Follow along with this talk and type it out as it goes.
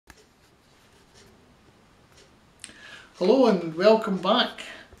Hello and welcome back.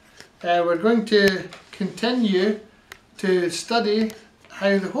 We're going to continue to study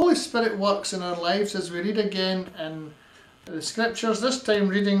how the Holy Spirit works in our lives as we read again in the scriptures, this time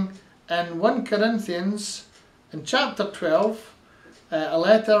reading in 1 Corinthians in chapter 12, a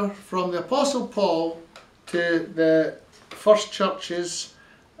letter from the Apostle Paul to the first churches,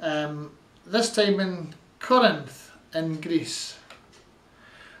 this time in Corinth in Greece.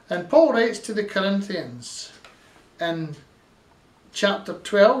 And Paul writes to the Corinthians in chapter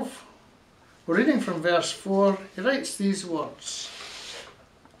 12, we're reading from verse 4, he writes these words.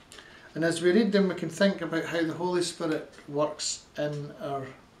 And as we read them, we can think about how the Holy Spirit works in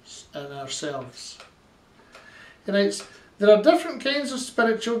ourselves. He writes, "There are different kinds of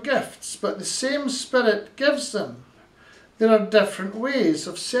spiritual gifts, but the same Spirit gives them. There are different ways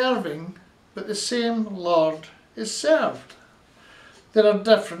of serving, but the same Lord is served. There are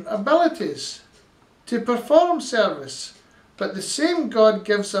different abilities to perform service, but the same God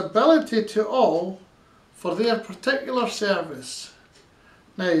gives ability to all for their particular service."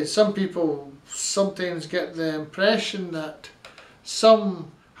 Now, some people sometimes get the impression that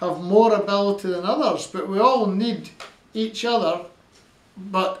some have more ability than others, but we all need each other,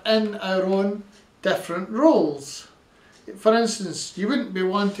 but in our own different roles. For instance, you wouldn't be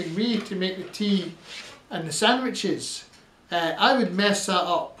wanting me to make the tea and the sandwiches. I would mess that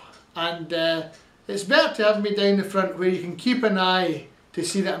up, and it's better to have me down the front where you can keep an eye to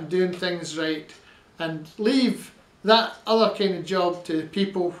see that I'm doing things right, and leave that other kind of job to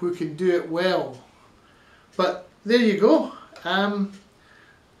people who can do it well. But there you go. And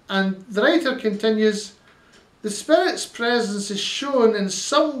the writer continues, "The Spirit's presence is shown in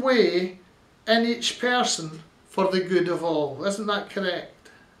some way in each person for the good of all." Isn't that correct?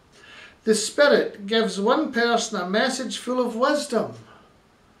 The Spirit gives one person a message full of wisdom.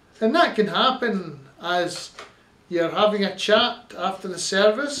 And that can happen as you're having a chat after the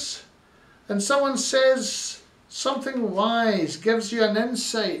service and someone says something wise, gives you an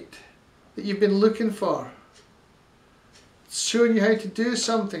insight that you've been looking for. It's showing you how to do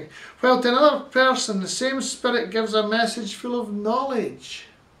something. Well, to another person, the same Spirit gives a message full of knowledge.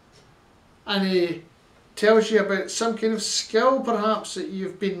 And he tells you about some kind of skill perhaps that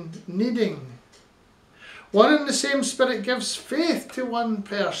you've been needing. One and the same Spirit gives faith to one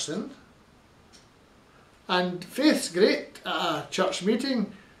person. And faith's great at a church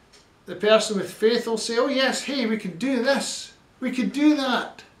meeting. The person with faith will say, "Oh yes, hey, we can do this. We can do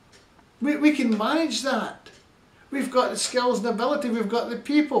that. We can manage that. We've got the skills and ability. We've got the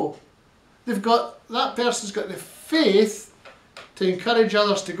people." That person's got the faith to encourage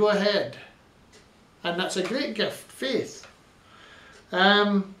others to go ahead. And that's a great gift, faith.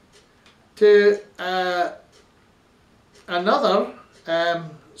 To another, a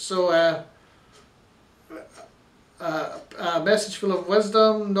message full of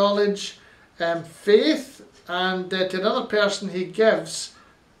wisdom, knowledge, faith, and to another person he gives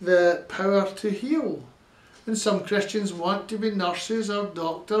the power to heal. And some Christians want to be nurses or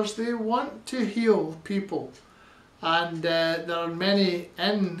doctors. They want to heal people. And there are many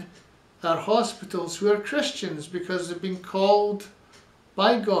in our hospitals who are Christians because they've been called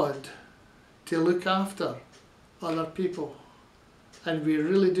by God to look after other people. And we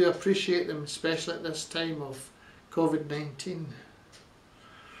really do appreciate them, especially at this time of COVID-19.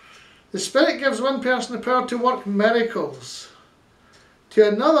 The Spirit gives one person the power to work miracles. To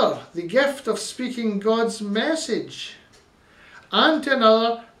another, the gift of speaking God's message. And to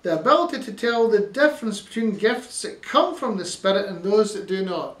another, the ability to tell the difference between gifts that come from the Spirit and those that do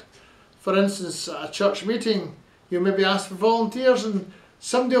not. For instance, at a church meeting, you maybe ask for volunteers and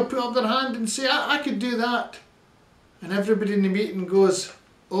somebody will put up their hand and say, I could do that. And everybody in the meeting goes,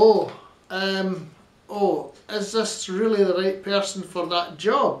 is this really the right person for that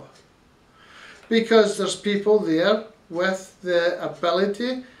job? Because there's people there with the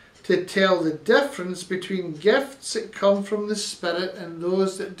ability to tell the difference between gifts that come from the Spirit and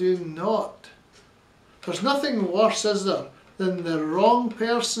those that do not. There's nothing worse, is there, than the wrong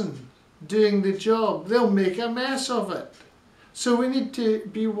person doing the job. They'll make a mess of it. So we need to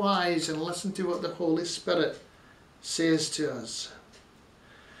be wise and listen to what the Holy Spirit says to us.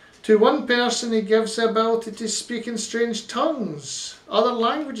 To one person he gives the ability to speak in strange tongues, other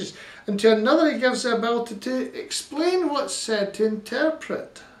languages, and to another he gives the ability to explain what's said, to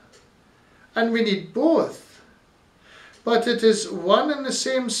interpret. And we need both. But it is one and the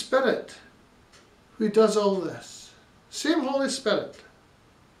same Spirit who does all this. Same Holy Spirit.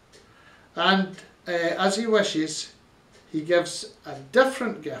 And as he wishes, he gives a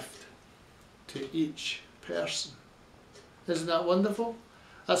different gift to each person. Isn't that wonderful?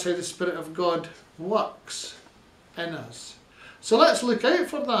 That's how the Spirit of God works. in us. So let's look out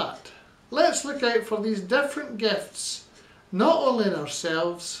for that. Let's look out for these different gifts, not only in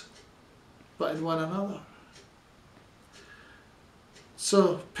ourselves, but in one another.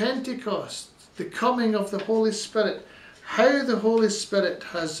 So Pentecost, the coming of the Holy Spirit, how the Holy Spirit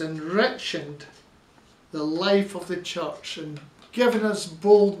has enriched the life of the church and given us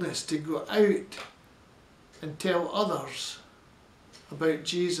boldness to go out and tell others about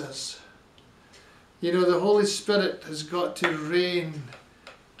Jesus. You know, the Holy Spirit has got to reign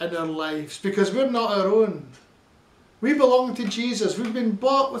in our lives because we're not our own. We belong to Jesus. We've been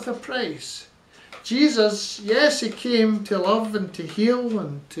bought with a price. Jesus, yes, he came to love and to heal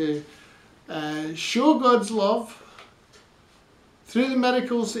and to show God's love through the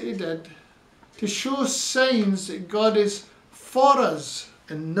miracles that he did, to show signs that God is for us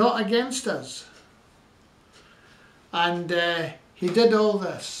and not against us. And he did all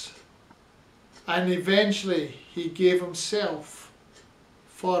this. And eventually he gave himself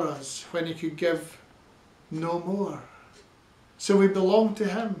for us when he could give no more. So we belong to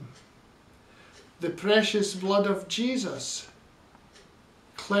him. The precious blood of Jesus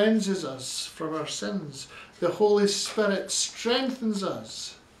cleanses us from our sins. The Holy Spirit strengthens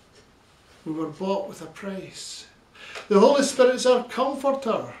us. We were bought with a price. The Holy Spirit is our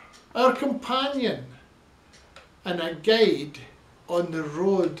comforter, our companion, and a guide on the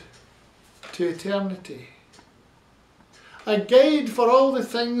road to eternity. A guide for all the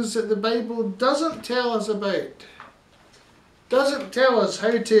things that the Bible doesn't tell us about. Doesn't tell us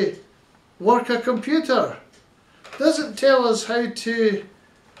how to work a computer. Doesn't tell us how to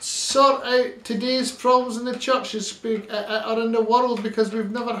sort out today's problems in the churches or in the world, because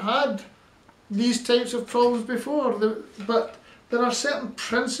we've never had these types of problems before. But there are certain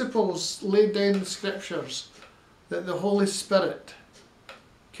principles laid down in the scriptures that the Holy Spirit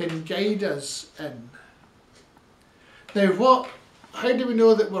can guide us in. Now, how do we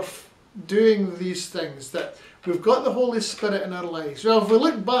know that we're doing these things, that we've got the Holy Spirit in our lives? Well, if we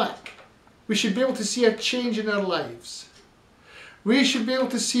look back, we should be able to see a change in our lives. We should be able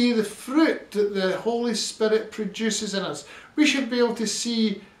to see the fruit that the Holy Spirit produces in us. We should be able to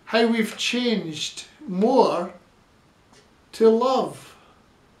see how we've changed more to love,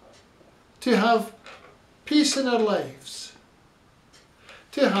 to have peace in our lives,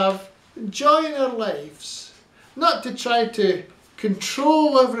 to have joy in our lives, not to try to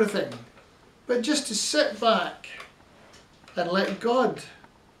control everything, but just to sit back and let God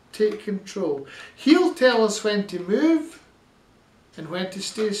take control. He'll tell us when to move and when to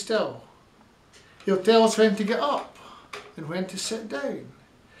stay still. He'll tell us when to get up and when to sit down.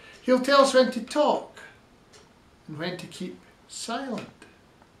 He'll tell us when to talk and when to keep silent.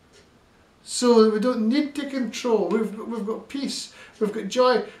 So that we don't need to control. We've got peace, we've got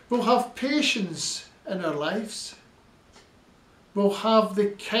joy, we'll have patience in our lives. We'll have the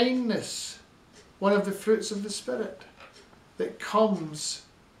kindness, one of the fruits of the Spirit, that comes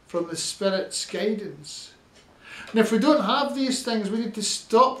from the Spirit's guidance. And if we don't have these things, we need to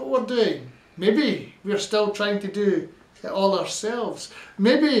stop what we're doing. Maybe we're still trying to do it all ourselves.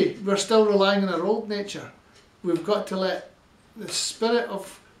 Maybe we're still relying on our old nature. We've got to let the Spirit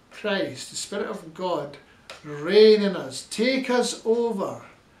of Christ, the Spirit of God, reign in us, take over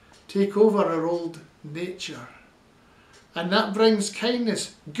our old nature. And that brings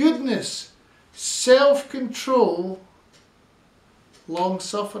kindness, goodness, self-control,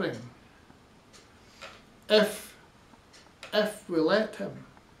 long-suffering. If we let him.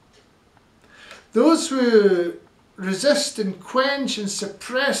 Those who resist and quench and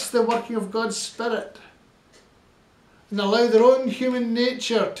suppress the working of God's Spirit and allow their own human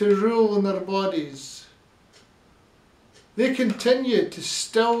nature to rule in their bodies, they continue to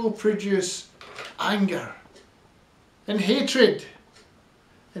still produce anger and hatred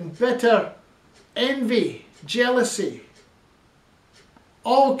and bitter envy, jealousy,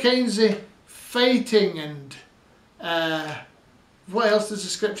 all kinds of fighting and what else does the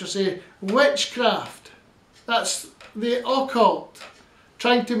scripture say? Witchcraft. That's the occult,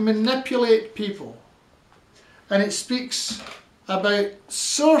 trying to manipulate people. And it speaks about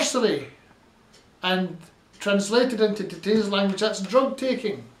sorcery, and translated into today's language, that's drug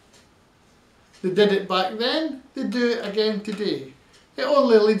taking. They did it back then, they do it again today. It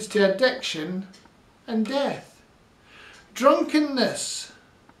only leads to addiction and death. Drunkenness,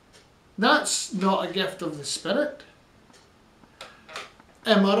 that's not a gift of the Spirit.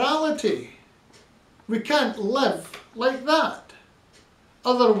 Immorality, we can't live like that.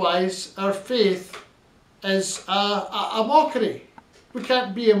 Otherwise our faith is a mockery. We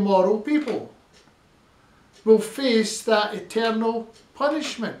can't be immoral people. We'll face that eternal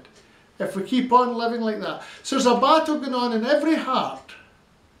punishment. if we keep on living like that. So there's a battle going on in every heart,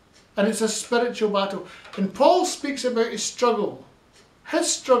 and it's a spiritual battle. And Paul speaks about his struggle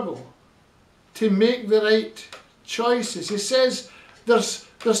to make the right choices. He says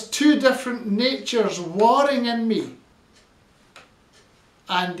there's two different natures warring in me,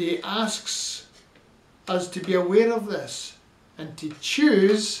 and he asks us to be aware of this and to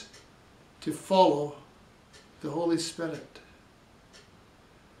choose to follow the Holy Spirit.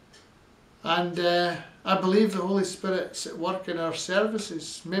 And I believe the Holy Spirit's at work in our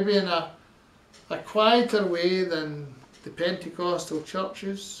services, maybe in a quieter way than the Pentecostal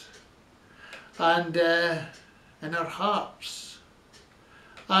churches, and in our hearts.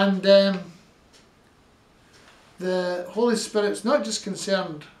 And the Holy Spirit's not just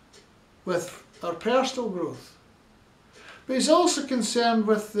concerned with our personal growth, but he's also concerned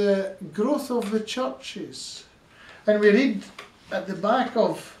with the growth of the churches. And we read at the back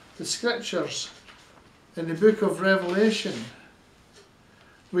of the scriptures in the book of Revelation,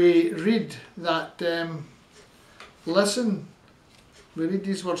 we read that, we read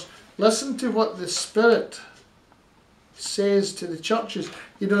these words, listen to what the Spirit says to the churches.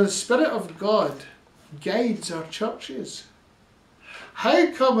 You know, the Spirit of God guides our churches.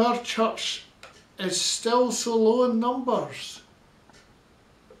 How come our church is still so low in numbers,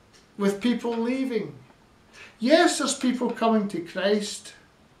 with people leaving? Yes, there's people coming to Christ,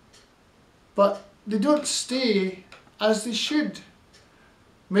 but they don't stay as they should.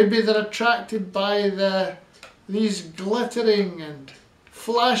 Maybe they're attracted by these glittering and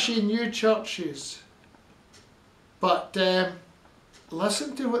flashy new churches. But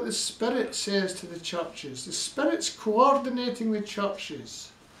listen to what the Spirit says to the churches. The Spirit's coordinating the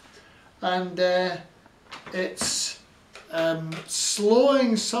churches, and it's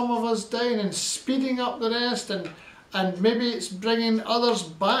slowing some of us down and speeding up the rest, and maybe it's bringing others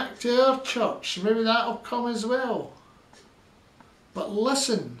back to our church. Maybe that'll come as well. But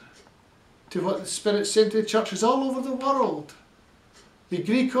listen to what the Spirit's saying to the churches all over the world. The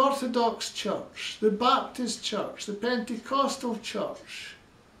Greek Orthodox Church, the Baptist Church, the Pentecostal Church,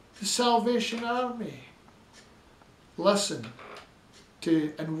 the Salvation Army. Listen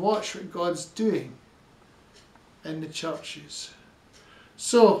to and watch what God's doing in the churches.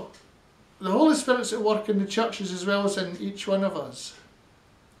 So, the Holy Spirit's at work in the churches as well as in each one of us.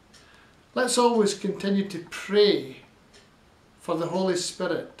 Let's always continue to pray for the Holy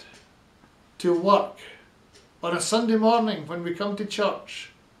Spirit to work on a Sunday morning when we come to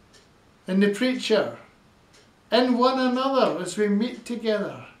church, in the preacher, in one another as we meet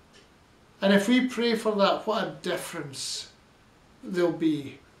together. And if we pray for that, what a difference there'll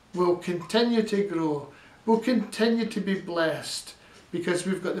be. We'll continue to grow. We'll continue to be blessed, because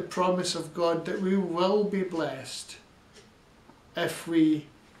we've got the promise of God that we will be blessed if we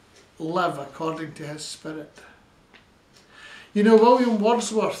live according to His Spirit. You know, William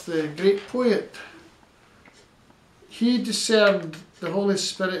Wordsworth, the great poet, he discerned the Holy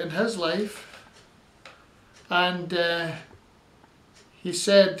Spirit in his life, and he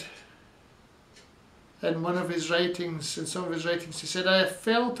said in some of his writings, he said, I have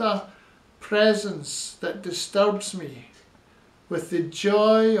felt a presence that disturbs me with the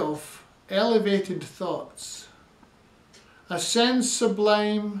joy of elevated thoughts, a sense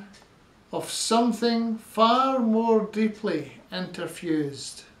sublime of something far more deeply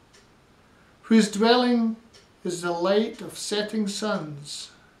interfused, whose dwelling is the light of setting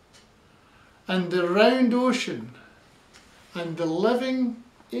suns, and the round ocean, and the living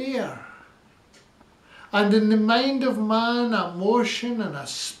air, and in the mind of man a motion and a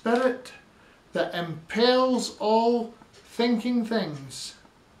spirit that impels all thinking things,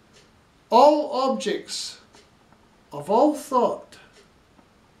 all objects of all thought,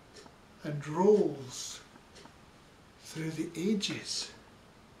 and rolls through the ages.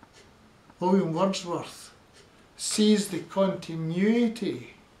 William Wordsworth sees the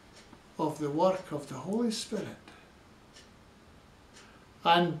continuity of the work of the Holy Spirit.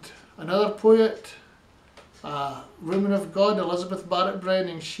 And another poet, a woman of God, Elizabeth Barrett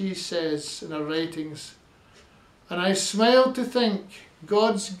Browning, she says in her writings, and I smiled to think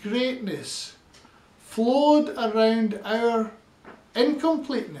God's greatness flowed around our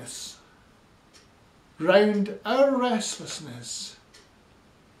incompleteness, round our restlessness,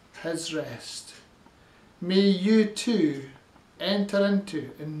 His rest. May you too enter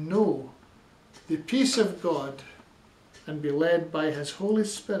into and know the peace of God and be led by His Holy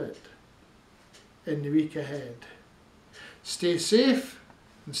Spirit in the week ahead. Stay safe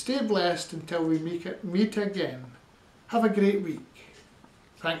and stay blessed until we meet again. Have a great week.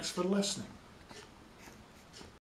 Thanks for listening.